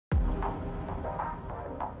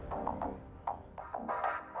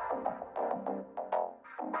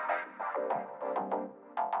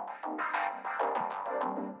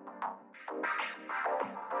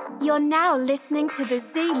You're now listening to the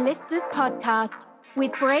Z-Listers podcast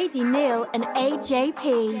with Brady Neal and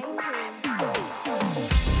AJP.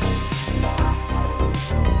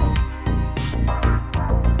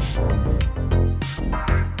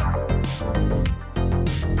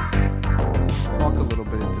 Talk a little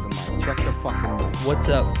bit into the mic. Check the fucking mic. What's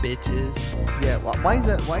up, bitches? Yeah, why is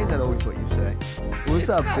that always what you say? What's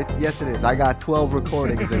up, bitch? Yes, it is. I got 12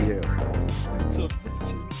 recordings of you. What's up,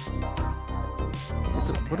 bitches?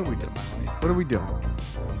 What are we doing? What are we doing?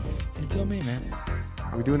 You tell me, man.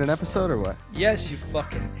 Are we doing an episode or what? Yes, you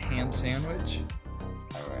fucking ham sandwich.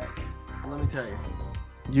 All right. Let me tell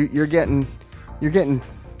you. You're getting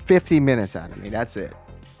 50 minutes out of me. That's it.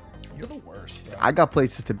 You're the worst, bro. I got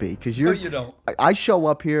places to be because No, you don't. I show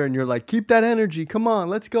up here and you're like, keep that energy. Come on,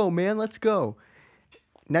 let's go, man. Let's go.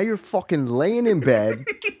 Now you're fucking laying in bed.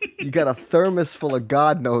 You got a thermos full of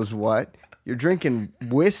God knows what. You're drinking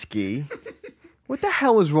whiskey. What the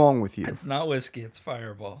hell is wrong with you? It's not whiskey, it's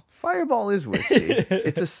Fireball. Fireball is whiskey.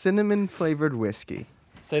 It's a cinnamon-flavored whiskey.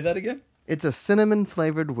 Say that again? It's a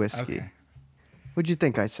cinnamon-flavored whiskey. Okay. What'd you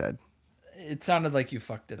think I said? It sounded like you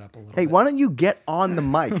fucked it up a little Hey, bit. why don't you get on the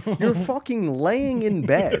mic? You're fucking laying in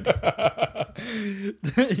bed.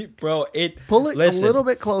 Bro, Pull it listen, a little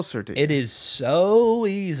bit closer to you. It is so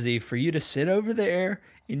easy for you to sit over there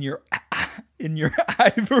in your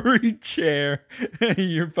ivory chair,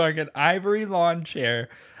 your fucking ivory lawn chair.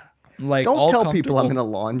 Like, Don't all tell people I'm in comfortable.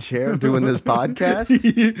 a lawn chair doing this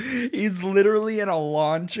podcast. He's literally in a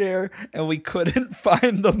lawn chair, and we couldn't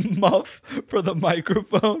find the muff for the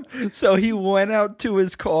microphone. So he went out to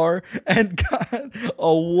his car and got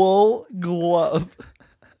a wool glove.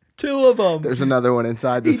 2 of them. There's another one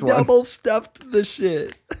inside He this one. double stuffed the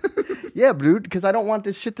shit. Yeah, dude, because I don't want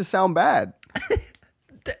this shit to sound bad.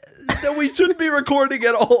 Then we shouldn't be recording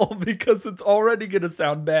at all because it's already going to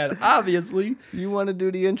sound bad, obviously. You want to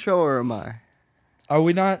do the intro or am I? Are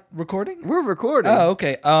we not recording? We're recording. Oh,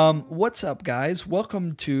 okay. What's up, guys?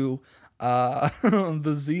 Welcome to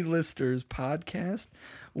the Z-Listers podcast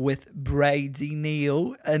with Brady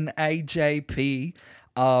Neal and AJP.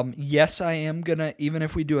 Yes, I am gonna, even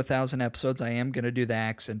if we do 1,000 episodes, I am gonna do the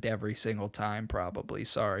accent every single time, probably.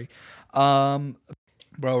 Sorry. Bro.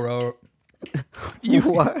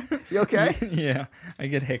 What? You okay? Yeah, I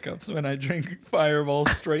get hiccups when I drink Fireball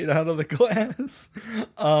straight out of the glass.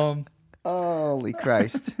 Holy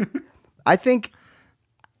Christ. I think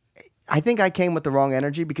I came with the wrong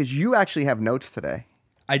energy because you actually have notes today.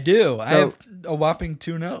 I do. I So- have a whopping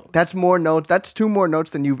 2 notes. That's more notes. That's 2 more notes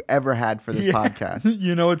than you've ever had for this podcast.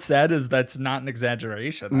 You know what's sad is that's not an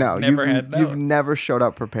exaggeration. No, I've never had notes. you've never showed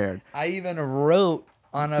up prepared. I even wrote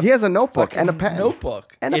on a He has a notebook and a fucking pen.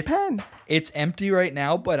 notebook. And a pen. It's empty right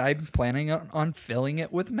now, but I'm planning on filling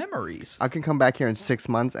it with memories. I can come back here in 6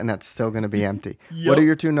 months and that's still going to be empty. Yup. What are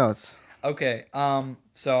your 2 notes? Okay,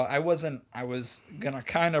 so I was gonna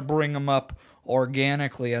kind of bring them up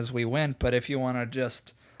organically as we went, but if you want to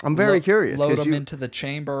just I'm very curious, load 'cause them you- into the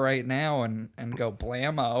chamber right now and go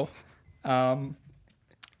blammo.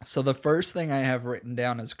 So the first thing I have written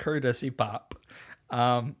down is courtesy pop.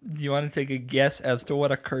 Do you want to take a guess as to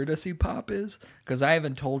what a courtesy pop is? Because I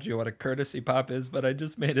haven't told you what a courtesy pop is, but I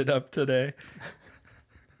just made it up today.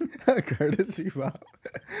 Courtesy Bob.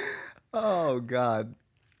 Oh, God.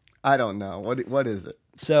 I don't know. What is it?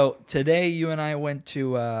 So today you and I went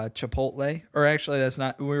to Chipotle, or actually that's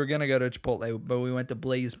not. We were gonna go to Chipotle, but we went to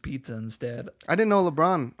Blaze Pizza instead. I didn't know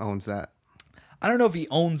LeBron owns that. I don't know if he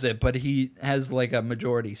owns it, but he has like a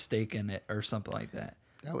majority stake in it or something like that.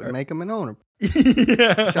 That would make him an owner.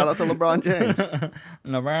 Yeah. Shout out to LeBron James.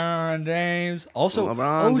 LeBron James. Also,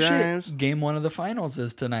 LeBron James. shit! Game 1 of the finals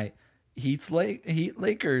is tonight. Heat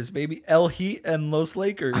Lakers, baby. El Heat and Los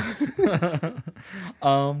Lakers.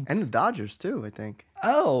 And the Dodgers, too, I think.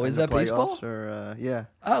 Oh, is The that baseball? playoffs Or, yeah.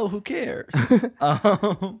 Oh, who cares? I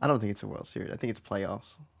don't think it's a World Series. I think it's playoffs.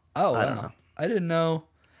 Oh, I don't know. I didn't know.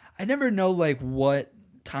 I never know like what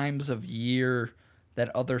times of year that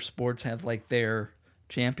other sports have like their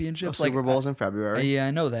championships. Like Super Bowl's in February. yeah,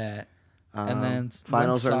 I know that. And then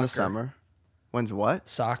Finals when's are in the soccer? summer. When's what?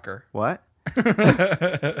 Soccer, What?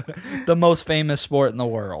 the most famous sport in the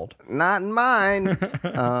world. Not in mine.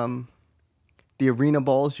 The Arena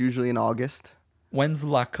Bowl is usually in August. When's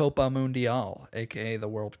La Copa Mundial, aka the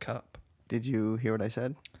World Cup? Did you hear what I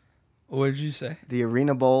said? What did you say? The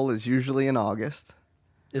Arena Bowl is usually in August.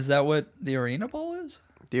 Is that what the Arena Bowl is?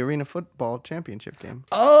 The Arena Football Championship game.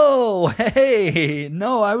 Oh, hey.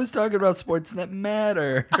 No, I was talking about sports that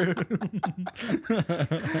matter.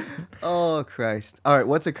 Oh, Christ. All right,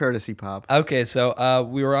 what's a courtesy pop? Okay, so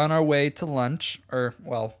we were on our way to lunch, or,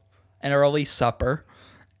 well, an early supper.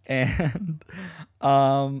 And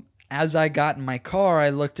as I got in my car, I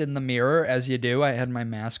looked in the mirror, as you do. I had my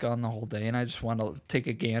mask on the whole day, and I just wanted to take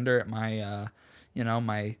a gander at my,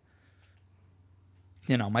 my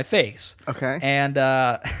face. Okay. And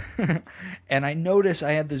and I noticed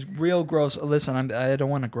I had this real gross. Listen, I don't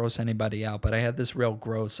want to gross anybody out, but I had this real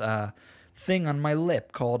gross thing on my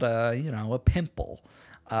lip called a pimple.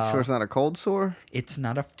 Sure, it's not a cold sore. It's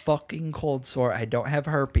not a fucking cold sore. I don't have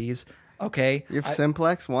herpes. Okay. You have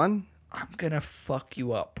Simplex one. I'm gonna fuck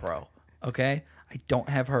you up, bro. Okay? I don't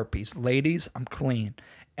have herpes. Ladies, I'm clean.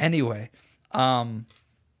 Anyway, no,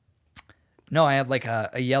 I had like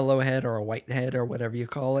a yellow head or a white head or whatever you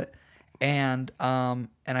call it. And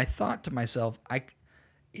I thought to myself, I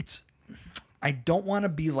don't want to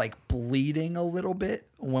be like bleeding a little bit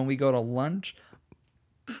when we go to lunch.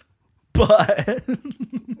 But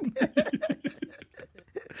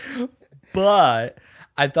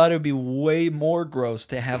I thought it would be way more gross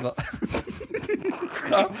to have a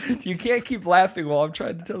stop. You can't keep laughing while I'm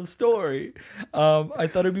trying to tell a story. I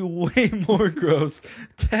thought it'd be way more gross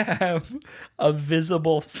to have a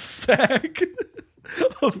visible sack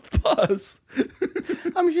of pus.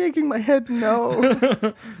 I'm shaking my head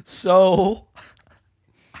no. So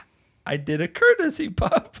I did a courtesy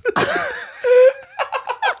pop.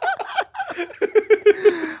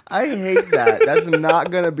 I hate that. That's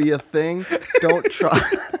not gonna be a thing. Don't try.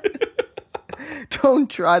 Don't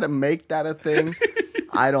try to make that a thing.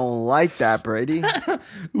 I don't like that, Brady.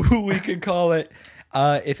 We could call it.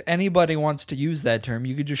 If anybody wants to use that term,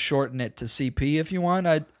 you could just shorten it to CP if you want.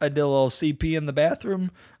 I did a little CP in the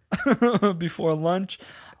bathroom before lunch.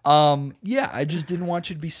 Yeah, I just didn't want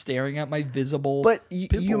you to be staring at my visible. But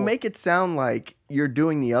pimple. you make it sound like you're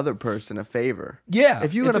doing the other person a favor. Yeah,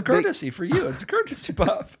 if you it's got a courtesy for you. It's a courtesy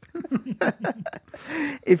pop.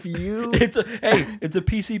 If you, It's a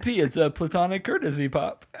PCP. It's a platonic courtesy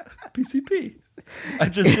pop. PCP. I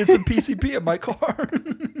just did some PCP in my car.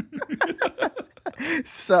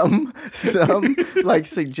 some like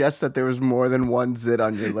suggest that there was more than one zit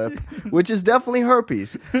on your lip, which is definitely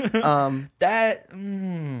herpes.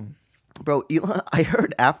 Bro, I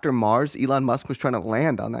heard after Mars, Elon Musk was trying to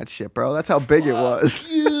land on that shit, bro. That's how big it was.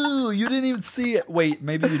 You didn't even see it. Wait,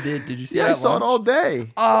 maybe you did. Did you see it? Yeah, I at saw lunch? it all day.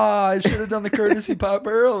 I should have done the courtesy pop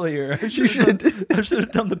earlier. I should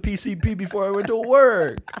have done the PCP before I went to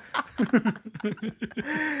work.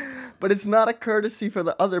 But it's not a courtesy for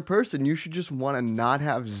the other person. You should just want to not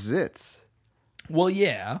have zits. Well,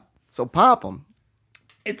 yeah. So pop them.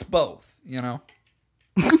 It's both, you know.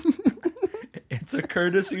 It's a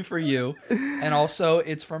courtesy for you, and also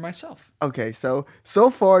it's for myself. Okay, so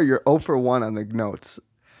far you're 0 for 1 on the notes.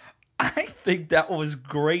 I think that was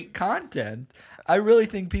great content. I really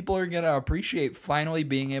think people are going to appreciate finally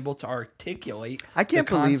being able to articulate. I can't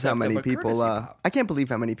the believe how concept many of a people. courtesy pop. I can't believe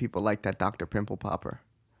how many people like that Dr. Pimple Popper.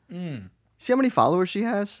 See how many followers she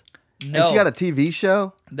has? No, And she got a TV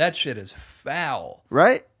show, that shit is foul.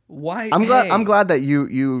 right? Why? I'm glad that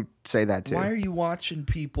you say that too. Why are you watching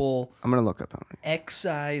people I'm gonna look up how many.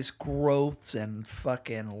 excise growths and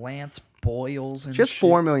fucking Lance Boyles and She has shit?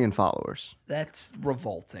 4 million followers, That's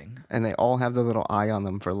revolting. and they all have the little eye on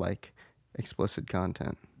them for like explicit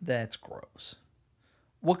content. That's gross.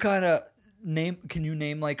 What kind of name can you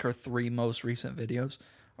name like her 3 most recent videos?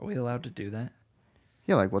 Are we allowed to do that?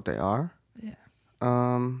 Yeah, like what they are. Yeah.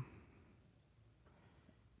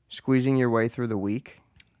 Squeezing your way through the week.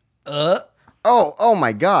 Oh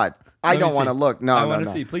my God! I Let me don't want to see. look. No, I no, want to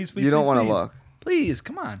no. see. Please, You don't want to look. Please,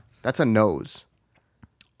 come on. That's a nose.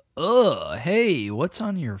 Hey, what's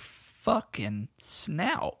on your fucking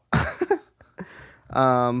snout? This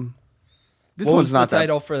What one's was the not that.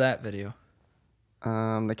 title for that video?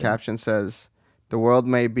 The caption says, "The world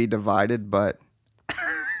may be divided, but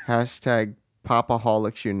hashtag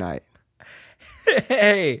Popaholics unite."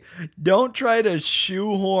 Hey, don't try to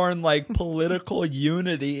shoehorn like political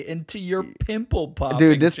unity into your pimple popping.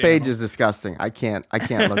 Dude, this channel. page is disgusting. I can't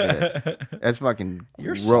look at it. It's fucking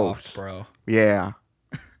You're gross. soft, bro. Yeah.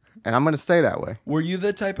 And I'm gonna stay that way. Were you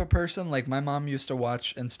the type of person like my mom used to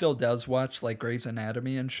watch and still does watch like Grey's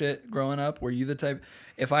Anatomy and shit growing up? Were you the type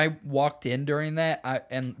if I walked in during that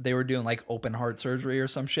and they were doing like open heart surgery or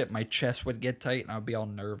some shit, my chest would get tight and I'd be all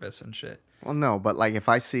nervous and shit. Well, no, but like if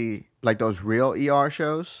I see like those real ER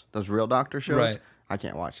shows, those real doctor shows, Right. I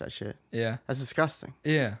can't watch that shit. Yeah. That's disgusting.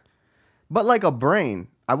 Yeah. But like a brain,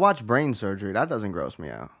 I watch brain surgery. That doesn't gross me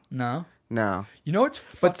out. No. No. You know what's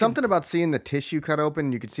fucking, But something about seeing the tissue cut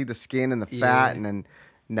open, you could see the skin and the fat, and then,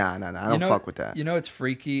 nah, I don't fuck with that. You know it's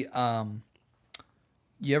freaky.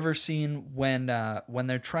 You ever seen when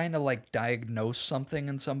they're trying to like diagnose something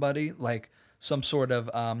in somebody, like some sort of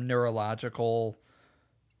neurological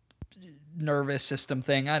nervous system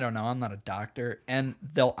thing. I don't know. I'm not a doctor. And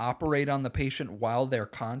they'll operate on the patient while they're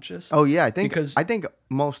conscious. Oh yeah, I think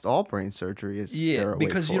most all brain surgery is they're awake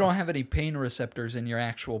because you for. don't have any pain receptors in your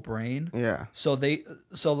actual brain. Yeah. So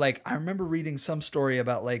like I remember reading some story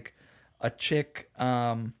about like a chick,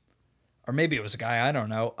 or maybe it was a guy, I don't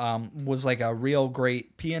know, was like a real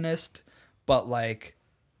great pianist, but like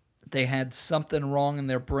they had something wrong in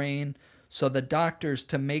their brain. So the doctors,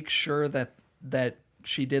 to make sure that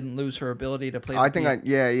she didn't lose her ability to play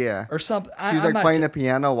yeah. or something. She's like playing the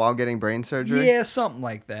piano while getting brain surgery? Yeah, something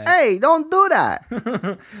like that. Hey, don't do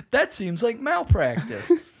that. That seems like malpractice.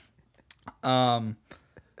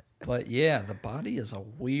 But yeah, the body is a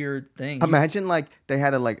weird thing. Imagine like they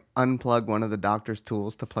had to like unplug one of the doctor's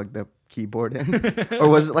tools to plug the keyboard in. Or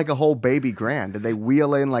was it like a whole baby grand? Did they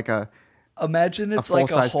wheel in like a... Imagine it's like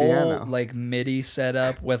a whole piano. like MIDI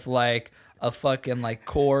setup with like a fucking like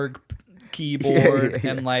Korg keyboard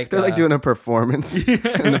and like they're like doing a performance in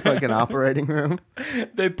the fucking operating room.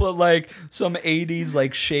 They put like some 80s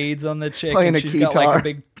like shades on the chick Playing and a she's got like guitar. a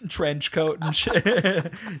big trench coat and shit.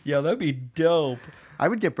 Yeah, that'd be dope. I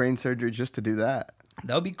would get brain surgery just to do that.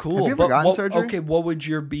 That would be cool. Have you ever gotten surgery? Okay, what would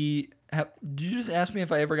your be? Did you just ask me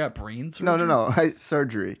if I ever got brain surgery? No.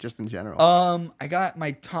 Surgery, just in general. I got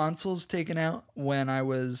my tonsils taken out when I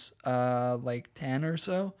was like 10 or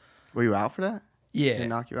so. Were you out for that? Yeah. Did they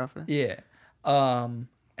knock you out for that? Yeah.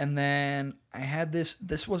 And then I had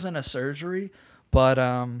this wasn't a surgery, but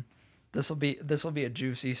this will be a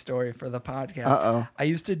juicy story for the podcast. Uh-oh. I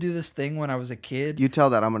used to do this thing when I was a kid. You tell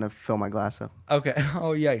that, I'm going to fill my glass up. Okay.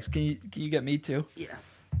 Oh yikes. Can you get me too? Yeah.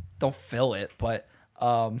 Don't fill it, but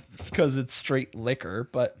because it's straight liquor,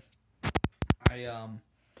 but I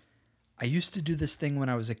used to do this thing when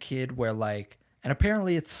I was a kid where like, and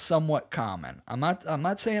apparently it's somewhat common. I'm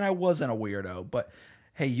not saying I wasn't a weirdo, but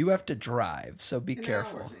hey, you have to drive, so be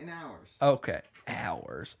careful. In hours. Okay,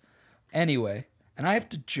 hours. Anyway, and I have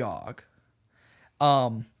to jog.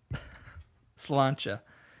 Slancha.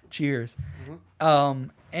 Cheers. Mm-hmm.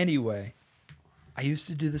 Anyway, I used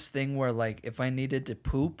to do this thing where like if I needed to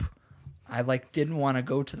poop, I like didn't want to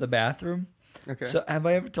go to the bathroom. Okay. So have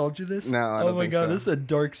I ever told you this? No, I Oh don't my think god, so. this is a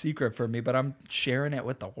dark secret for me, but I'm sharing it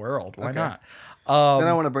with the world. Why Okay. not? Then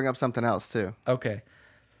I want to bring up something else too. Okay.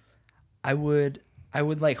 I would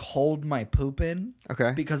like hold my poop in.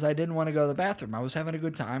 Okay. Because I didn't want to go to the bathroom. I was having a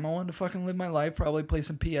good time. I wanted to fucking live my life, probably play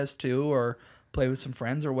some PS2 or play with some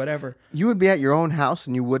friends or whatever. You would be at your own house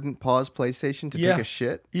and you wouldn't pause PlayStation to Yeah. take a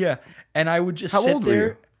shit? Yeah. And I would just How sit old were there.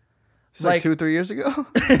 you? It's like 2 or 3 years ago?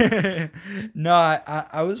 No,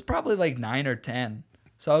 I was probably like 9 or 10.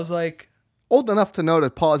 So I was like, Old enough to know to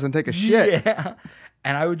pause and take a shit. yeah.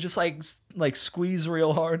 And I would just like squeeze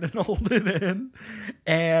real hard and hold it in.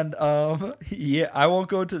 And yeah, I won't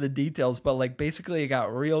go into the details, but like basically it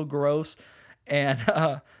got real gross. And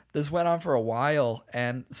this went on for a while.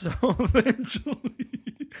 And so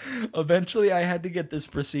eventually I had to get this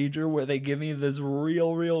procedure where they give me this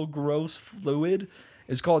real gross fluid.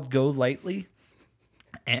 It's called Go Lightly.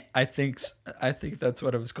 And I think that's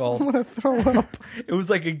what it was called. I'm going to throw up. It was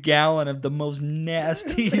like a gallon of the most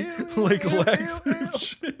nasty, like laxative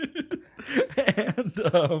shit.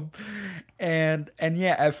 And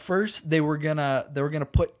yeah, at first they were gonna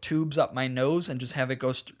put tubes up my nose and just have it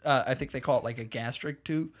go. I think they call it like a gastric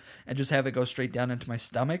tube, and just have it go straight down into my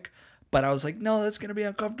stomach. But I was like, no, that's gonna be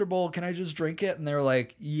uncomfortable. Can I just drink it? And they're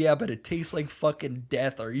like, yeah, but it tastes like fucking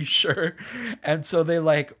death. Are you sure? And so they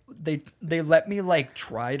let me like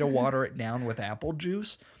try to water it down with apple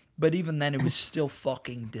juice. But even then, it was still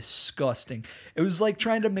fucking disgusting. It was like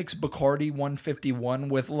trying to mix Bacardi 151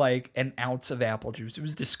 with like an ounce of apple juice. It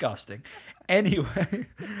was disgusting. Anyway,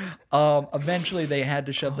 eventually they had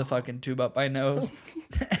to shove the fucking tube up my nose.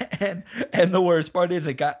 And the worst part is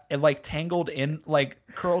it like tangled in, like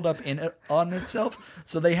curled up in it on itself.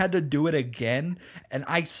 So they had to do it again. And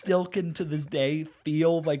I still can to this day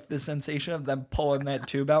feel like the sensation of them pulling that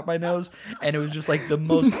tube out my nose. And it was just like the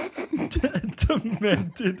most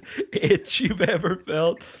demented itch you've ever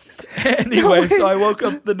felt. Anyway, so I woke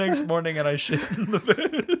up the next morning and I shit in the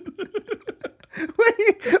bed.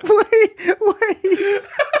 Wait.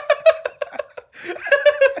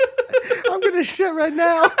 I'm going to shit right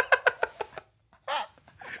now.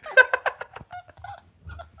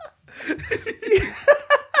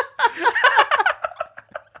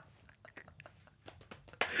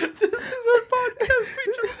 This is our podcast. We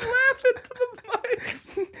just laugh into the mics.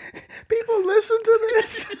 People listen to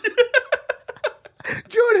this.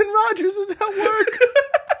 Jordan Rogers is at work.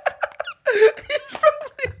 He's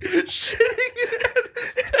probably shitting at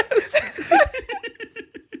his desk.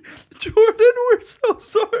 Jordan, we're so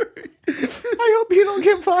sorry. I hope you don't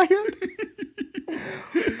get fired.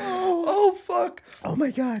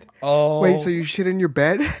 my God. Oh. Wait, so you shit in your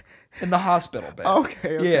bed? In the hospital bed.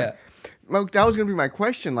 Okay. Yeah. Well, that was gonna be my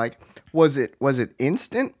question. Like, was it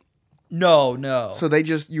instant? No. So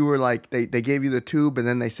you were like, they gave you the tube and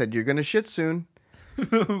then they said you're gonna shit soon.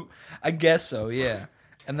 I guess so, yeah.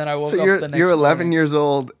 And then I woke So up the next you're 11 morning. years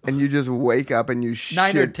old and you just wake up and you shit.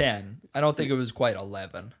 9 or 10. I don't think it was quite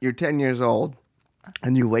 11. You're 10 years old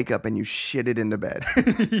and you wake up and you shit it into bed.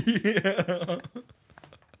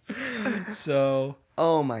 So,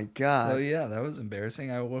 Oh my God. yeah, that was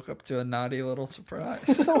embarrassing. I woke up to a naughty little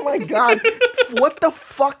surprise. Oh my God. What the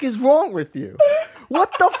fuck is wrong with you?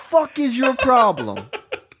 What the fuck is your problem?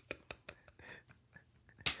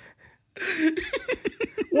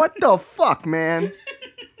 What the fuck, man?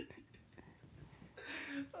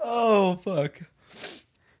 Oh, fuck.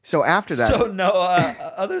 So after that, So, no,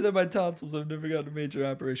 other than my tonsils, I've never gotten a major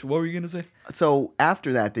operation. What were you going to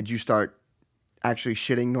say? did you start actually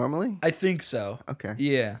shitting normally? I think so. Okay.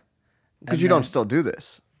 Yeah. Because And you don't then- still do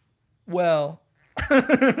this. Well,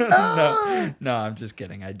 no, I'm just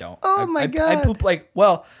kidding. I don't. Oh I my I God. poop like,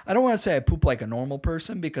 well, I don't want to say I poop like a normal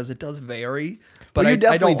person because it does vary, but Well, you I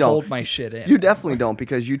definitely don't hold my shit in. You definitely don't,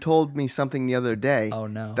 because you told me something the other day Oh,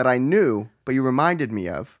 no. that I knew, but you reminded me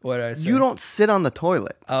of. What did I say? You don't sit on the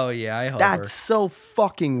toilet. Oh, yeah, I hover. That's so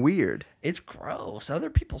fucking weird. It's gross. Other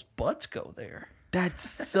people's butts go there. That's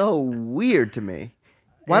so weird to me.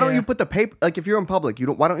 Why don't Yeah. you put the paper, like if you're in public,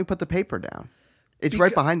 why don't you put the paper down? It's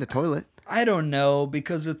right behind the toilet. I don't know,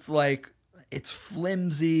 because it's like, it's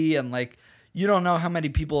flimsy and like, you don't know how many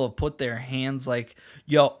people have put their hands like,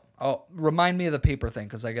 yo, remind me of the paper thing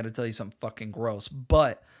because I got to tell you something fucking gross.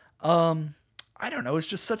 But, I don't know. It's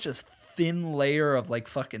just such a thin layer of like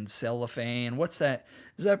fucking cellophane. What's that?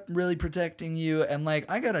 Is that really protecting you? And like,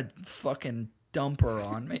 I got a fucking dumper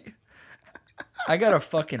on me. I got a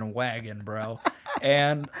fucking wagon, bro.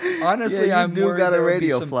 And honestly, Yeah, you I'm do worried got a there would be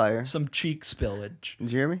radio flyer. some cheek spillage.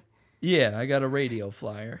 Did you hear me? Yeah, I got a radio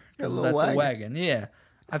flyer. Because little that's a wagon. wagon. Yeah.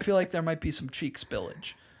 I feel like there might be some cheek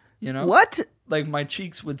spillage. You know? What? Like my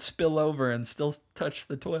cheeks would spill over and still touch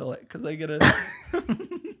the toilet because I get a.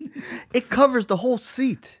 It covers the whole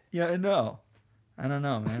seat. Yeah, I know. I don't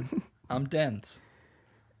know, man. I'm dense.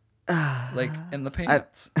 Like in the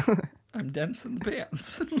pants. I'm dense in the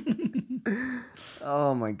pants.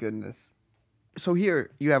 Oh my goodness. So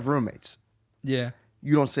here you have roommates. Yeah.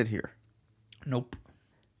 You don't sit here. Nope.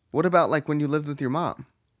 What about like when you lived with your mom?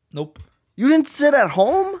 Nope. You didn't sit at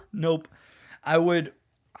home? Nope. I would.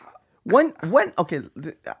 When okay,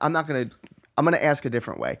 I'm gonna ask a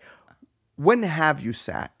different way. When have you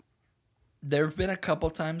sat? There have been a couple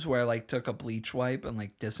times where I like took a bleach wipe and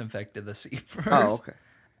like disinfected the seat first. Oh, okay.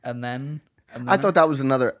 And then I thought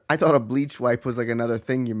a bleach wipe was like another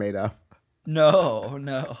thing you made up. No.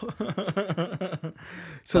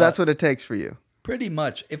 So that's what it takes for you. Pretty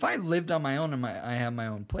much. If I lived on my own and I had my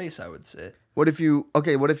own place, I would sit. What if you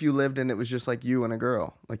lived and it was just like you and a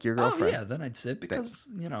girl, like your girlfriend? Oh yeah, then I'd sit because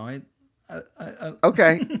I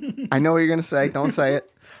Okay. I know what you're gonna say. Don't say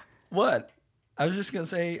it. what? I was just gonna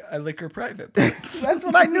say I lick her private parts. That's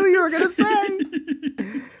what I knew you were gonna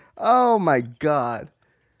say. Oh my God.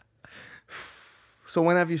 So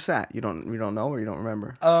when have you sat? You don't know, or you don't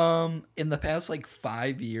remember? In the past like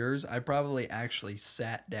 5 years, I probably actually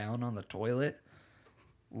sat down on the toilet.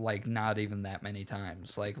 Like not even that many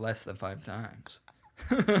times, like less than 5 times.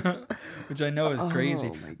 Which I know is crazy.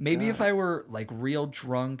 Oh, my Maybe God. if I were like real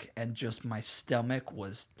drunk and just my stomach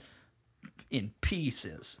was in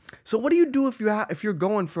pieces. So what do you do if you're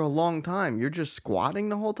going for a long time? You're just squatting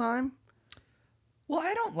the whole time? Well,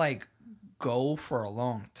 I don't like go for a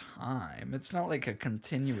long time. It's not like a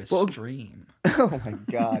continuous stream. Oh my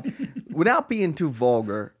God. Without being too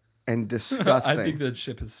vulgar and disgusting. I think that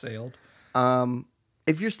ship has sailed.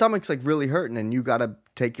 If your stomach's like really hurting and you gotta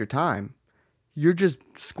take your time, you're just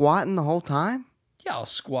squatting the whole time? Yeah, I'll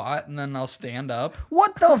squat and then I'll stand up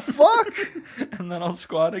What the fuck? and then I'll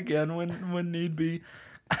squat again when need be.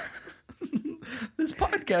 This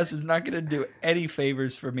podcast is not going to do any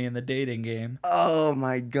favors for me in the dating game. Oh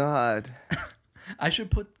my God. I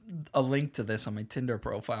should put a link to this on my Tinder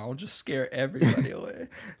profile. I'll just scare everybody away.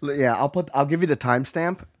 Yeah, I'll give you the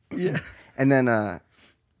timestamp. Yeah. And then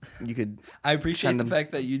you could. I appreciate Send the them-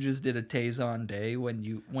 fact that you just did a Tazon day when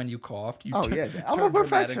you coughed. You Oh tur- yeah, I'm a turned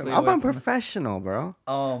professional. dramatically I'm away a from professional, bro.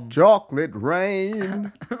 the- Chocolate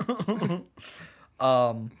rain.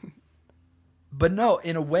 But no,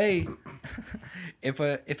 in a way, if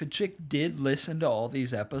a chick did listen to all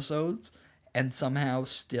these episodes and somehow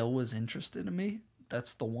still was interested in me,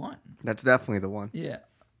 that's the one. That's definitely the one. Yeah.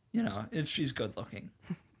 You know, if she's good looking.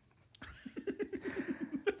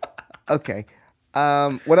 Okay.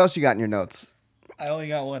 What else you got in your notes? I only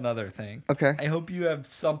got one other thing. Okay. I hope you have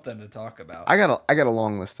something to talk about. I got a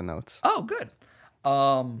long list of notes. Oh, good.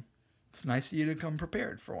 It's nice of you to come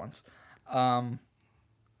prepared for once.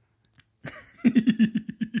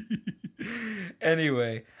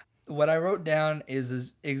 Anyway, what I wrote down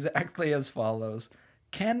is exactly as follows.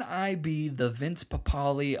 Can I be the Vince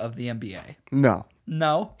Papale of the NBA? No.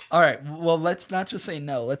 No? All right. Well, let's not just say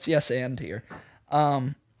no. Let's yes and here.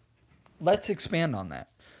 Let's expand on that.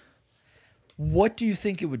 What do you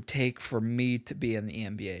think it would take for me to be in the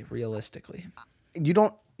NBA, realistically? You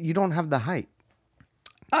don't have the height.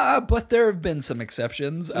 But there have been some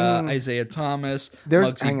exceptions. Isaiah Thomas, Hang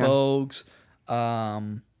Muggsy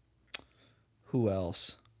Bogues. Who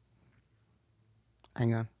else?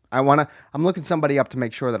 Hang on. I'm looking somebody up to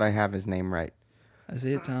make sure that I have his name right.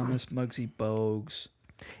 Isaiah Thomas, Muggsy Bogues.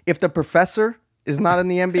 If the professor is not in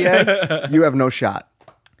the NBA, you have no shot.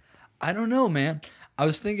 I don't know, man. I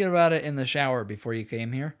was thinking about it in the shower before you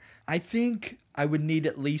came here. I think I would need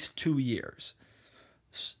at least 2 years.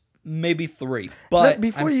 Maybe 3. But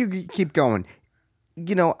before you keep going,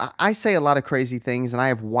 I say a lot of crazy things and I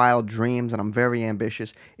have wild dreams and I'm very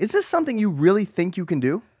ambitious. Is this something you really think you can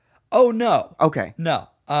do? Oh, no. Okay. No.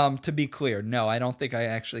 To be clear, no, I don't think I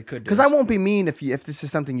actually could do Because this. I won't be mean if this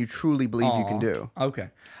is something you truly believe you can do. Okay.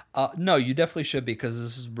 No, you definitely should be because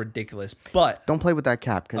this is ridiculous. But Don't play with that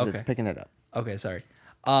cap because Okay. it's picking it up. okay, sorry.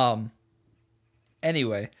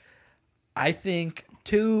 Anyway, I think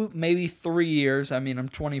 2, maybe 3 years. I mean, I'm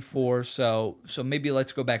 24, so maybe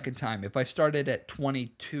let's go back in time. If I started at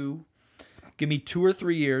 22, give me 2 or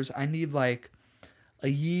 3 years. I need like a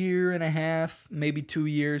year and a half, maybe 2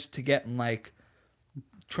 years to get in like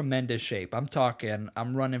tremendous shape.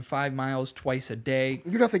 I'm running 5 miles twice a day.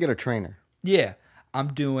 You'd have to get a trainer. Yeah.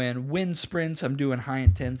 I'm doing wind sprints. I'm doing high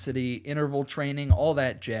intensity interval training, all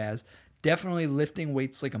that jazz. Definitely lifting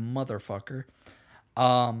weights like a motherfucker.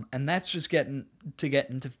 And that's just get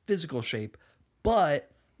into physical shape. But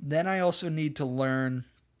then I also need to learn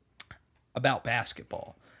about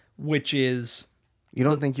basketball, which is You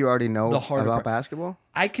don't think you already know the harder about part. basketball?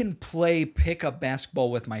 I can play pickup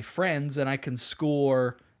basketball with my friends and I can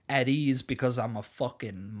score at ease because I'm a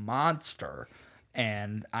fucking monster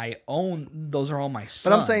and those are all my sons.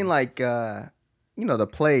 But I'm saying like, the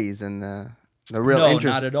plays and the real No,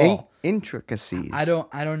 not at all. Intricacies. I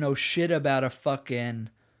don't know shit about a 4-1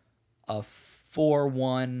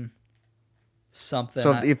 something.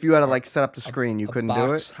 So if you had to like set up the screen, you couldn't do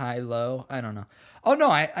box, it? high low. I don't know. Oh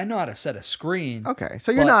no, I know how to set a screen. Okay.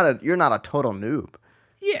 So you're not a total noob.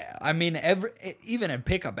 Yeah, I mean, even in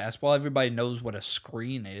pickup basketball, everybody knows what a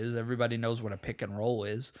screen is. Everybody knows what a pick and roll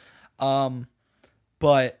is.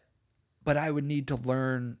 But I would need to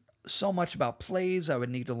learn so much about plays. I would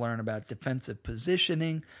need to learn about defensive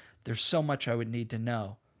positioning. There's so much I would need to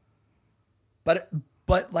know. But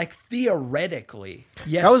like theoretically,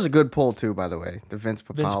 yes. That was a good pull too, by the way. The Vince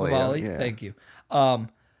Papale. Vince Papale, yeah. thank you.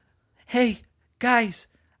 Hey guys,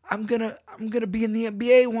 I'm gonna be in the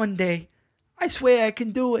NBA one day. I swear I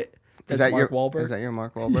can do it. That's Mark Wahlberg. Is that your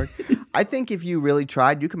Mark Wahlberg? I think if you really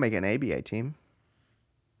tried, you could make an ABA team.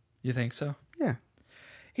 You think so? Yeah.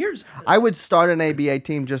 I would start an ABA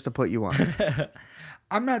team just to put you on.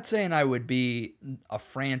 I'm not saying I would be a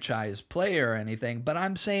franchise player or anything, but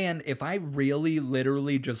I'm saying if I really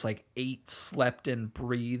literally just like ate, slept, and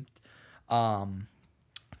breathed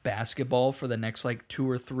basketball for the next like 2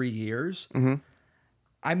 or 3 years,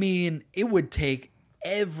 I mean, it would take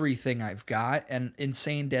everything I've got and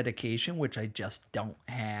insane dedication, which I just don't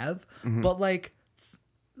have. But like,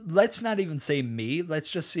 let's not even say me.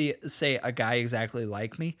 Let's just say a guy exactly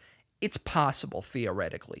like me. It's possible,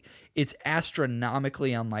 theoretically. It's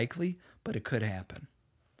astronomically unlikely, but it could happen.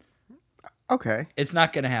 Okay. It's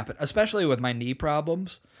not going to happen, especially with my knee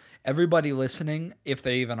problems. Everybody listening, if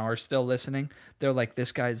they even are still listening, they're like,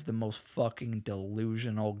 this guy's the most fucking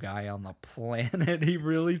delusional guy on the planet. He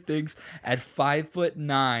really thinks at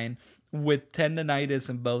 5'9" with tendonitis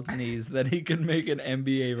in both knees that he can make an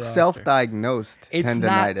NBA roster. Self-diagnosed It's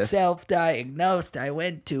tendonitis. not self-diagnosed. I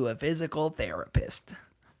went to a physical therapist.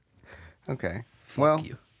 Okay. Fuck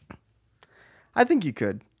you. I think you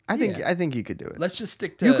could. I Yeah. think you could do it. Let's just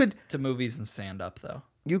stick to movies and stand-up, though.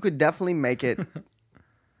 You could definitely make it.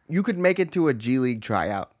 You could make it to a G League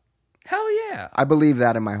tryout. Hell yeah. I believe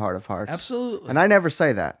that in my heart of hearts. Absolutely. And I never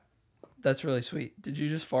say that. That's really sweet. Did you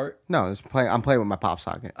just fart? No, I'm playing with my pop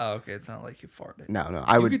socket. Oh, okay. It's not like you farted. No.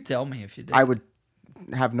 You could tell me if you did. I would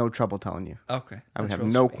have no trouble telling you. Okay. I would that's have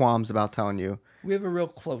real no sweet. qualms about telling you. We have a real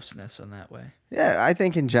closeness in that way. Yeah, I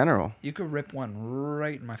think in general. You could rip one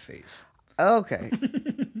right in my face. Okay.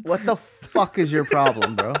 What the fuck is your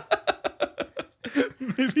problem, bro?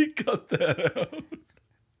 Maybe cut that out.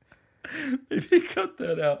 Maybe cut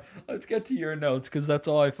that out. Let's get to your notes because that's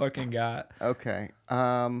all I fucking got. Okay.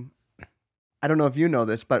 I don't know if you know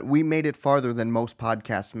this, but we made it farther than most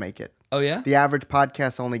podcasts make it. Oh, yeah? The average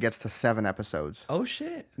podcast only gets to 7 episodes. Oh,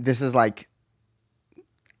 shit. This is like,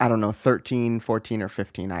 I don't know, 13, 14, or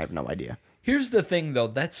 15. I have no idea. Here's the thing, though.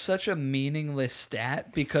 That's such a meaningless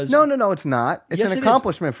stat because No, it's not. It's Yes, an it is.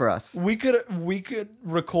 accomplishment for us. we could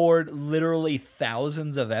record literally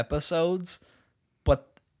thousands of episodes,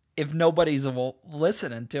 but if nobody's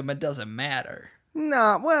listening to them, it doesn't matter.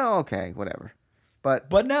 Nah, well, okay, whatever.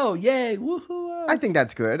 But no, yay, woohoo! I think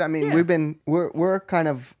that's good. I mean, Yeah. we're kind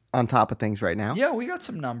of on top of things right now. Yeah, we got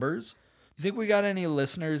some numbers. You think we got any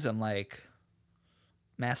listeners in like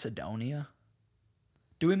Macedonia?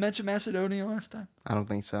 Did we mention Macedonia last time? I don't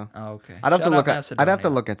think so. Oh, okay. I'd have Shout to out look at. I'd have to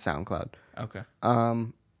Macedonia. look at SoundCloud.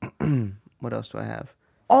 Okay. What else do I have?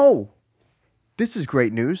 Oh, this is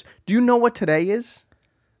great news. Do you know what today is?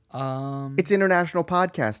 It's International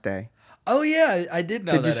Podcast Day. Oh yeah, I did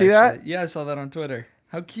know Did that. you see actually. that? Yeah, I saw that on Twitter.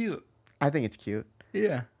 How cute. I think it's cute.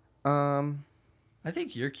 Yeah. I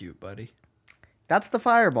think you're cute, buddy. That's the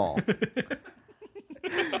fireball.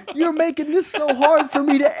 You're making this so hard for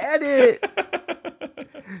me to edit.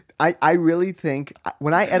 I really think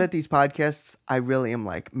when I edit these podcasts, I really am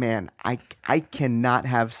like, man, I cannot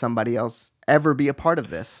have somebody else ever be a part of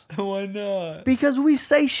this. Why not? Because we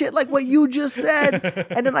say shit like what you just said,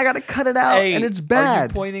 and then I got to cut it out, and it's Are you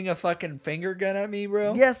bad. pointing a fucking finger gun at me,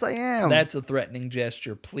 bro? Yes, I am. That's a threatening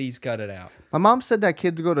gesture. Please cut it out. My mom said that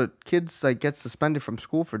kids like get suspended from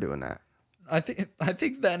school for doing that. I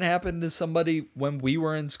think that happened to somebody when we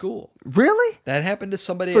were in school. Really? That happened to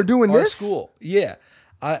somebody For at doing our this? school. Yeah.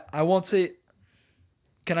 I won't say.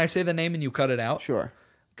 Can I say the name and you cut it out? Sure.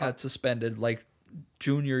 Got suspended like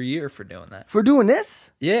junior year for doing that. For doing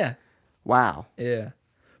this? Yeah. Wow. Yeah.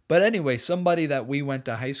 But anyway, somebody that we went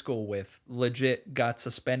to high school with legit got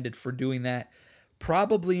suspended for doing that,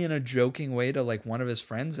 probably in a joking way to like one of his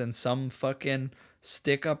friends, and some fucking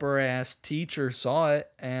stick up her ass teacher saw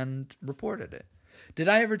it and reported it. Did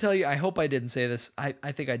I ever tell you? I hope I didn't say this. I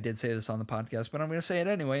think I did say this on the podcast, but I'm going to say it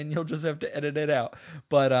anyway, and you'll just have to edit it out.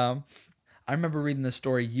 But I remember reading this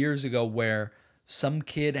story years ago where some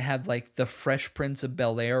kid had like the Fresh Prince of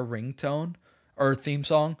Bel-Air ringtone or theme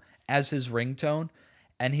song as his ringtone,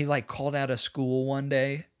 and he like called out of school one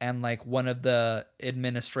day, and like one of the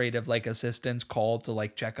administrative like assistants called to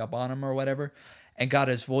like check up on him or whatever, and got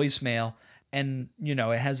his voicemail. And you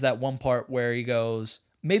know, it has that one part where he goes,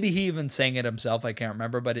 maybe he even sang it himself, I can't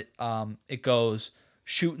remember, but it goes,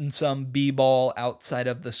 shooting some b-ball outside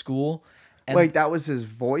of the school. And Wait, that was his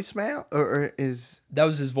voicemail or his? that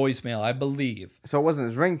was his voicemail, I believe. So it wasn't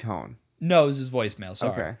his ringtone. No, it was his voicemail.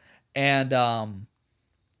 Sorry. Okay.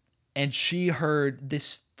 And she heard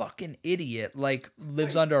this fucking idiot like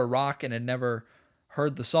lives under a rock and had never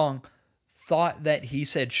heard the song, thought that he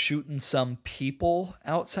said shooting some people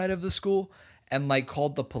outside of the school, and like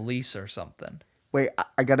called the police or something. Wait,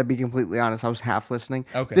 I got to be completely honest. I was half listening.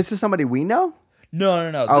 Okay. This is somebody we know?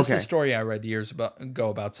 No. This is Okay. a story I read years ago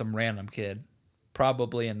about some random kid,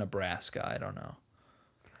 probably in Nebraska. I don't know.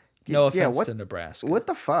 No Yeah, offense what- to Nebraska. What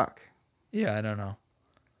the fuck? Yeah, I don't know.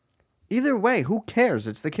 Either way, who cares?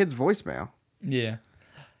 It's the kid's voicemail. Yeah.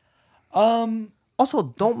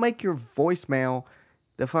 Also, don't make your voicemail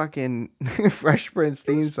the fucking Fresh Prince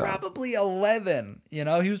theme song. Probably 11. You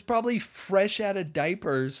know, he was probably fresh out of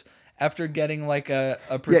diapers after getting like a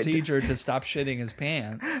procedure to stop shitting his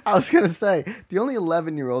pants. I was going to say, the only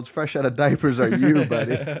 11-year-olds fresh out of diapers are you,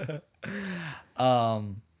 buddy.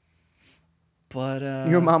 But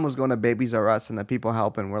Your mom was going to Babies R Us, and the people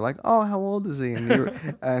helping were like, oh, how old is he?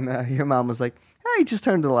 And your mom was like, hey, he just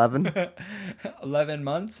turned 11. 11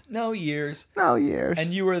 months? No, years. No, years.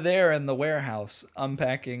 And you were there in the warehouse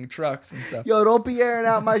unpacking trucks and stuff. Yo, don't be airing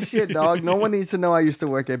out my shit, dog. No one needs to know I used to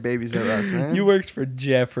work at Babies R Us, man. You worked for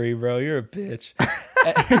Jeffrey, bro. You're a bitch.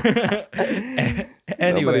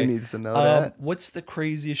 Anyway, Nobody needs to know that. What's the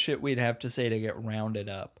craziest shit we'd have to say to get rounded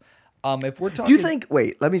up? If we're talking, Do you think,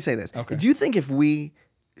 wait, let me say this. Okay. Do you think if we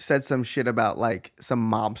said some shit about like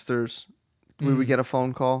some mobsters, we would get a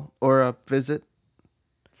phone call or a visit?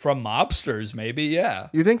 from mobsters, maybe? Yeah.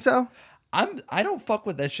 You think so? I don't fuck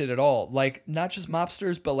with that shit at all. Like, not just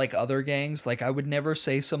mobsters, but like other gangs. Like, I would never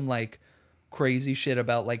say some like crazy shit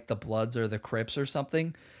about like the Bloods or the Crips or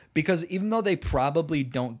something, because even though they probably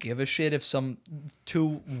don't give a shit if some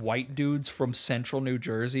two white dudes from central New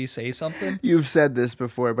Jersey say something. You've said this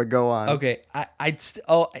before, but go on. Okay, I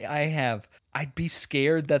have. I'd be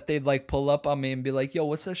scared that they'd like pull up on me and be like, "Yo,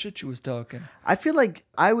 what's that shit you was talking?" I feel like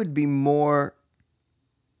I would be more,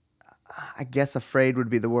 I guess afraid would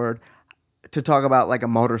be the word, to talk about like a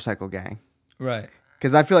motorcycle gang. Right.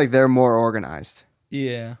 Because I feel like they're more organized.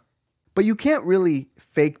 Yeah. But you can't really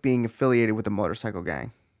fake being affiliated with a motorcycle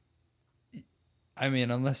gang. I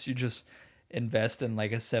mean, unless you just invest in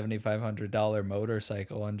like a $7,500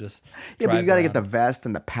 motorcycle and just Yeah, but drive you got to get around. the vest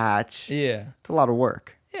and the patch. Yeah. It's a lot of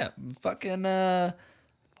work. Yeah. Fucking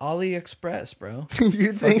AliExpress, bro.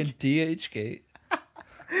 You Fucking think DHgate.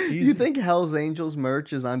 you think Hell's Angels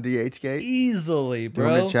merch is on DHgate? Easily, bro.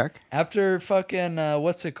 want me to check? After fucking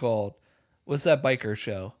what's it called? What's that biker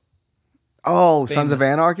show? Oh, Sons of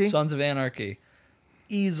Famous. Anarchy? Sons of Anarchy.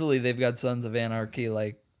 Easily, they've got Sons of Anarchy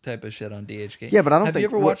like type of shit on DHgate. Yeah, but I don't Have think you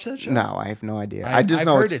ever watched that show? No, I have no idea. I've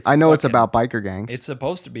heard I know it's fucking- about biker gangs. It's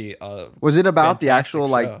supposed to be. Was it about the fantastic actual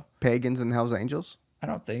like show. pagans and Hell's Angels? I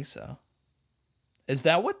don't think so. Is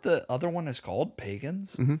that what the other one is called?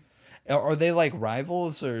 Pagans? Mhm. Are they like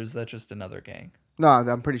rivals, or is that just another gang? No,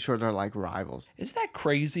 I'm pretty sure they're like rivals. Is that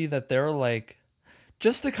crazy that they're like,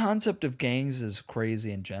 just the concept of gangs is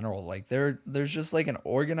crazy in general. Like there's just like an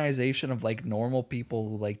organization of like normal people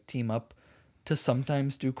who like team up to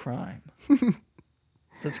sometimes do crime.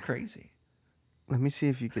 That's crazy. Let me see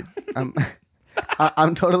if you could.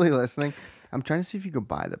 I'm totally listening. I'm trying to see if you could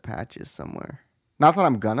buy the patches somewhere. Not that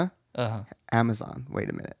I'm gonna. Uh-huh. Amazon. Wait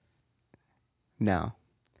a minute. No.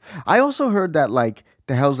 I also heard that like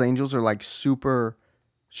the Hells Angels are like super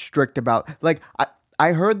strict about like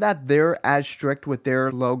I heard that they're as strict with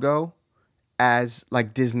their logo as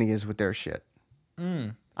like Disney is with their shit.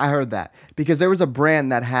 I heard that because there was a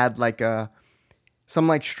brand that had like some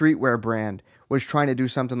like streetwear brand was trying to do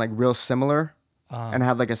something like real similar and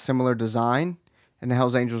had like a similar design, and the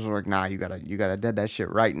Hells Angels were like, nah, you gotta dead that shit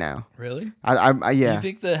right now. Really? I Do yeah, you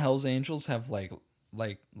think the Hells Angels have like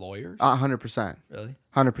lawyers? 100%. Really?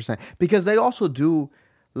 100%. Because they also do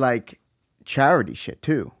like charity shit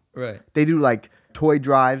too. Right. They do like toy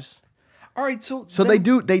drives. All right. So They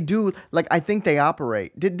do like I think they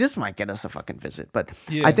operate. This might get us a fucking visit, but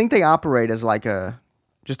Yeah. I think they operate as like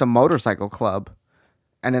just a motorcycle club,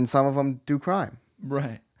 and then some of them do crime.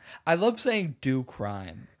 Right. I love saying do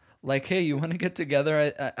crime. Like, hey, you want to get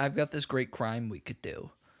together? I've got this great crime we could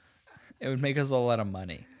do. It would make us a lot of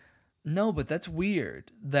money. No, but that's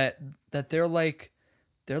weird that they're like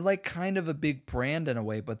kind of a big brand in a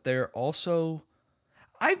way, but they're also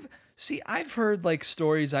I've heard like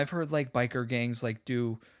stories, I've heard like biker gangs like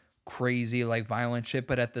do crazy like violent shit,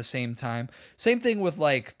 but at the same time, same thing with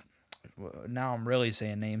like, now I'm really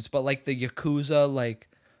saying names, but like the Yakuza, like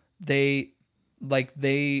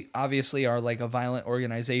they obviously are like a violent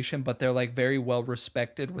organization, but they're like very well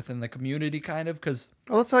respected within the community kind of, because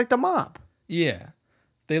Well, it's like the mob. yeah,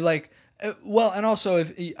 they like well, and also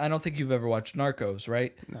if I don't think you've ever watched Narcos,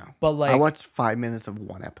 right? No, But like I watched 5 minutes of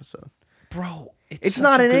one episode. bro, It's such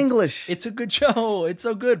not a in good- English. It's a good show. It's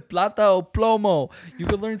so good. Plata o plomo. You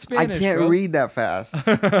can learn I Spanish. can't bro. read that fast.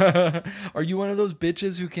 Are you one of those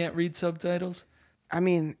bitches who can't read subtitles? I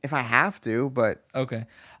mean, if I have to, but Okay.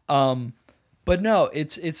 But no,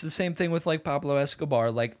 it's the same thing with like Pablo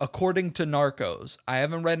Escobar. Like according to Narcos, I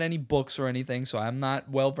haven't read any books or anything, so I'm not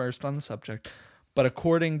well versed on the subject. But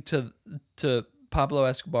according to Pablo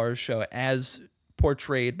Escobar's show, as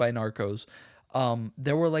portrayed by Narcos,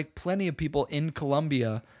 there were like plenty of people in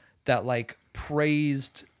Colombia that like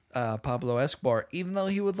praised Pablo Escobar, even though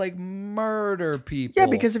he would like murder people. yeah,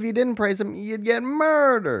 because if you didn't praise him, you'd get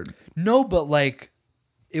murdered. No, but like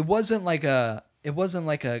it wasn't like a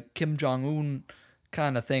Kim Jong-un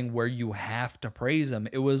kind of thing where you have to praise him.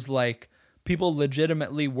 It was like people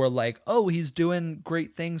legitimately were like, "Oh, he's doing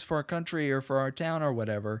great things for our country or for our town or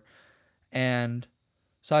whatever." And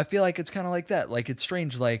so I feel like it's kind of like that. Like it's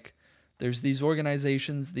strange, like there's these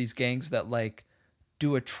organizations, these gangs that like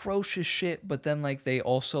do atrocious shit, but then like they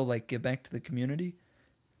also like give back to the community.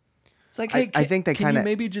 It's like, hey, I think they can you kinda-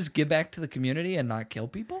 maybe just give back to the community and not kill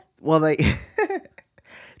people? Well, they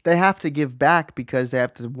they have to give back because they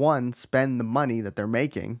have to, one, spend the money that they're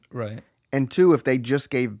making, Right. and two, if they just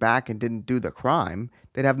gave back and didn't do the crime,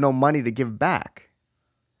 they'd have no money to give back.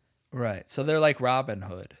 Right. So they're like Robin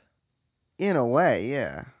Hood. In a way,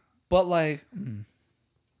 yeah. But like,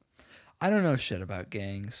 I don't know shit about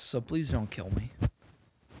gangs, so please don't kill me.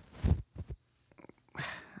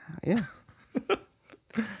 Yeah.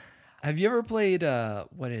 Have you ever played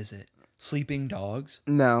what is it? Sleeping Dogs?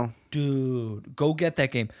 No. Dude, go get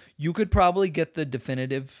that game. You could probably get the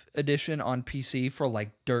definitive edition on PC for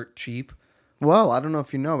like dirt cheap. Well, I don't know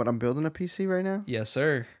if you know, but I'm building a PC right now. Yes,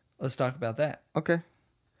 sir. Let's talk about that. Okay.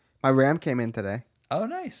 My RAM came in today. Oh,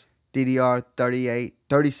 nice. DDR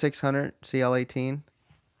 3600 CL18.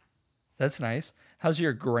 That's nice. How's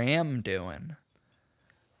your gram doing?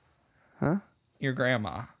 Huh? Your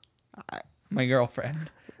grandma. My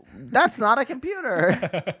girlfriend. That's not a computer.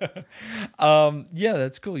 Yeah,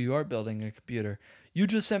 that's cool. You are building a computer. You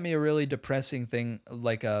just sent me a really depressing thing,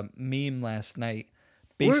 like a meme last night.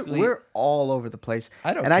 Basically, we're all over the place.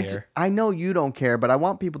 I don't and care. I know you don't care, but I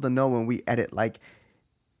want people to know when we edit, like,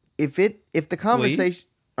 if the conversation.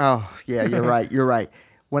 Oh yeah, you're right. You're right.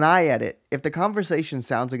 When I edit, if the conversation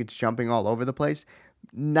sounds like it's jumping all over the place,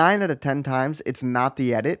 9 out of 10 times it's not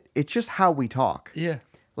the edit. It's just how we talk. yeah.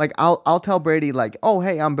 Like I'll tell Brady like, "Oh,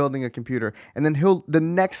 hey, I'm building a computer," and then the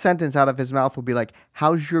next sentence out of his mouth will be like,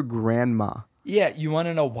 "How's your grandma?" Yeah, you want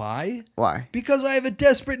to know why? Why? Because I have a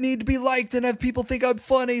desperate need to be liked and have people think I'm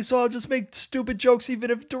funny, so I'll just make stupid jokes even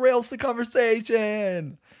if it derails the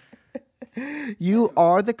conversation. You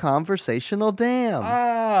are the conversational dam.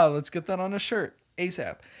 Let's get that on a shirt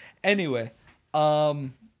ASAP. Anyway,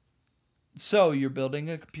 so you're building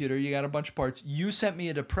a computer, you got a bunch of parts. You sent me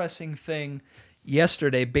a depressing thing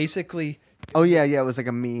yesterday, basically Oh yeah, it was like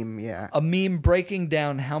a meme. Yeah, a meme breaking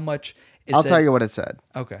down how much I'll tell you what it said.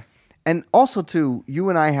 Okay. And also, too, you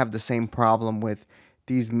and I have the same problem with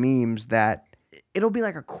these memes that it'll be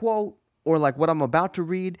like a quote or like what I'm about to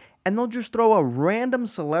read, and they'll just throw a random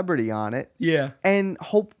celebrity on it Yeah. and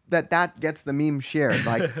hope that gets the meme shared.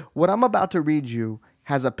 Like, what I'm about to read you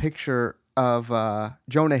has a picture of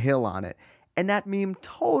Jonah Hill on it, and that meme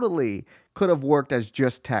totally could have worked as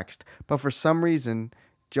just text. But for some reason,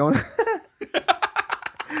 Jonah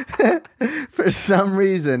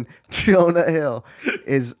Hill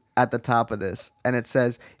is at the top of this, and it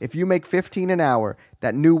says, if you make $15 an hour,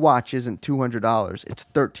 that new watch isn't $200. It's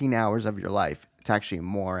 13 hours of your life. It's actually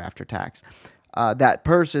more after tax. That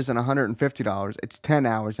purse isn't $150. It's 10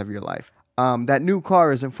 hours of your life. That new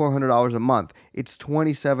car isn't $400 a month. It's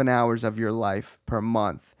 27 hours of your life per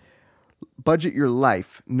month. Budget your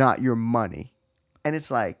life, not your money. And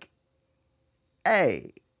it's like,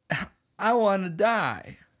 hey, I want to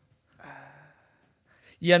die.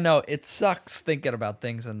 Yeah, no, it sucks thinking about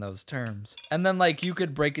things in those terms. And then, like, you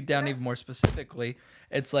could break it down even more specifically.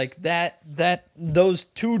 It's like those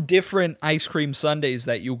two different ice cream sundaes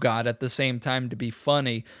that you got at the same time to be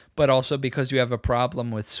funny, but also because you have a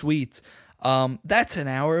problem with sweets. That's an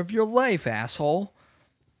hour of your life, asshole.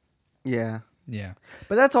 yeah. Yeah.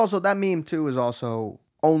 But that's also, that meme too is also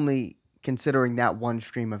only considering that one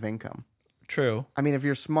stream of income. True. I mean, if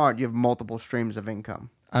you're smart, you have multiple streams of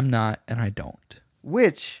income. I'm not, and I don't.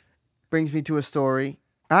 Which brings me to a story.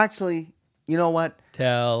 Actually, you know what?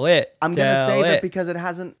 Tell it. I'm going to save it because there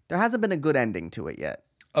hasn't been a good ending to it yet.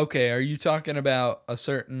 Okay, are you talking about a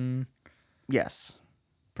certain Yes.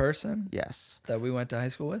 person Yes. that we went to high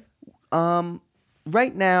school with?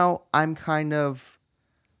 Right now, I'm kind of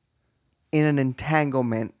in an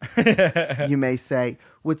entanglement, you may say,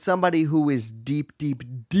 with somebody who is deep, deep,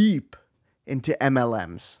 deep into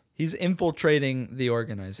MLMs. He's infiltrating the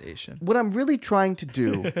organization. What I'm really trying to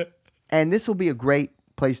do, and this will be a great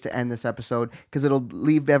place to end this episode because it'll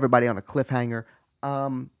leave everybody on a cliffhanger.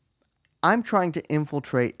 I'm trying to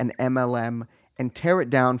infiltrate an MLM and tear it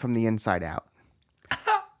down from the inside out.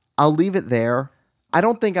 I'll leave it there. I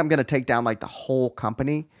don't think I'm going to take down like the whole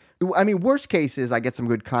company. I mean, worst case is I get some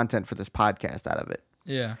good content for this podcast out of it.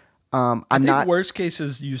 Yeah. I'm I think not. worst case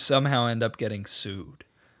is you somehow end up getting sued.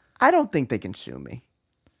 I don't think they can sue me.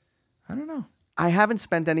 I don't know. I haven't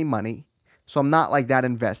spent any money, so I'm not like that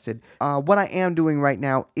invested. What I am doing right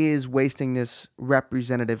now is wasting this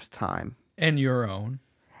representative's time. And your own.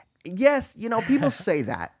 Yes, people say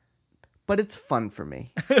that, but it's fun for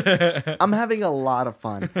me. I'm having a lot of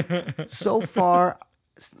fun. So far,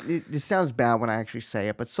 it sounds bad when I actually say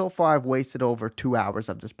it, but so far I've wasted over 2 hours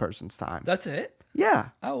of this person's time. That's it? Yeah.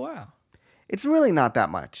 Oh, wow. It's really not that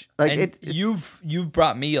much. Like And you've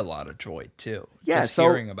brought me a lot of joy too. Yeah, just so-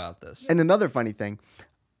 hearing about this. And another funny thing,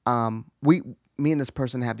 me and this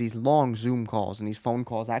person have these long Zoom calls and these phone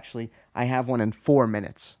calls. Actually, I have one in 4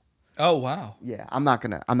 minutes. Oh, wow. Yeah, I'm not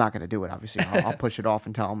gonna do it. Obviously, I'll push it off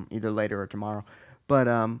and tell them either later or tomorrow. But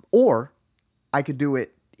or I could do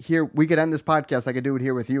it here. We could end this podcast. I could do it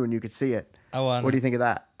here with you, and you could see it. What do you think of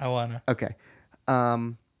that? I wanna. Okay.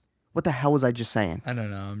 What the hell was I just saying? I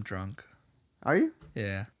don't know. I'm drunk. Are you?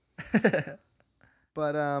 Yeah.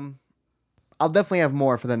 But I'll definitely have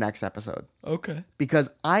more for the next episode Okay. because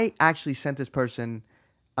I actually sent this person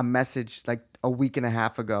a message like a week and a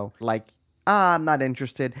half ago, like, I'm not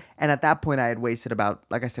interested. And at that point, I had wasted about,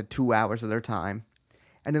 like I said, 2 hours of their time.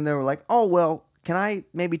 And then they were like, oh, well, can I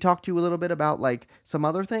maybe talk to you a little bit about like some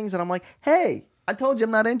other things? And I'm like, hey, I told you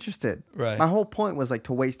I'm not interested. Right. My whole point was like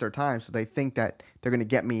to waste their time so they think that they're going to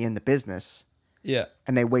get me in the business. Yeah.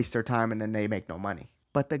 And they waste their time and then they make no money.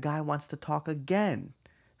 But the guy wants to talk again.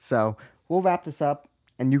 So we'll wrap this up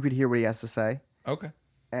and you could hear what he has to say. Okay.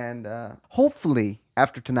 And hopefully,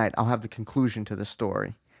 after tonight, I'll have the conclusion to the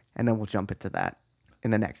story, and then we'll jump into that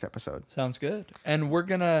in the next episode. Sounds good. And we're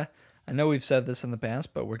going to, I know we've said this in the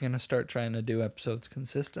past, but we're going to start trying to do episodes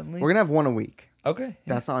consistently. We're going to have one a week. Okay.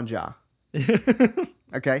 Yeah. That's on Ja.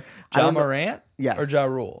 Okay? Ja Morant? Yes. Or Ja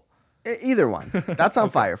Rule? Either one. That's on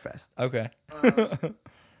Firefest. Okay.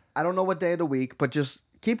 I don't know what day of the week, but just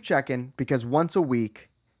keep checking because once a week,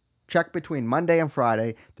 check between Monday and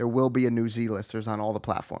Friday, there will be a new Z-Listers on all the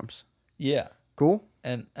platforms. Yeah. Cool?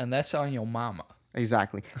 And that's on your mama.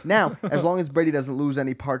 Exactly. Now, as long as Brady doesn't lose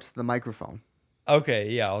any parts of the microphone. Okay,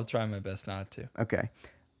 yeah, I'll try my best not to. Okay.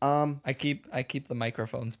 I keep the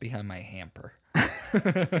microphones behind my hamper.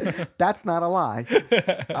 That's not a lie.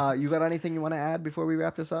 You got anything you want to add before we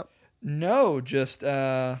wrap this up? No, just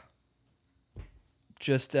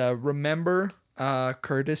remember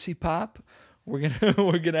Courtesy Pop. We're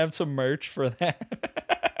gonna have some merch for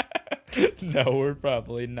that. No, we're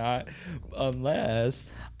probably not, unless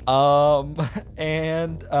I'm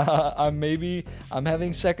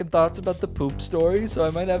having second thoughts about the poop story, so I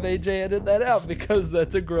might have AJ edit that out because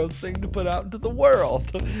that's a gross thing to put out into the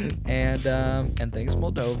world. And thanks,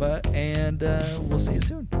 Moldova, and we'll see you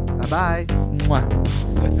soon. Bye-bye. Mwah.